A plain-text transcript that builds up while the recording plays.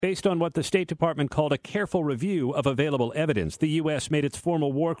Based on what the State Department called a careful review of available evidence, the U.S. made its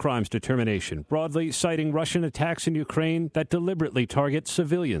formal war crimes determination, broadly citing Russian attacks in Ukraine that deliberately target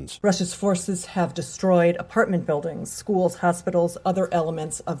civilians. Russia's forces have destroyed apartment buildings, schools, hospitals, other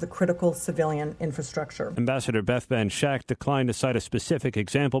elements of the critical civilian infrastructure. Ambassador Beth Van Schack declined to cite a specific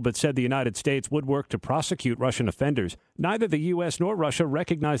example, but said the United States would work to prosecute Russian offenders. Neither the U.S. nor Russia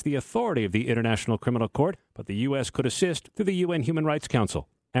recognize the authority of the International Criminal Court, but the U.S. could assist through the UN Human Rights Council.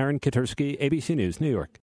 Aaron Katersky, ABC News, New York.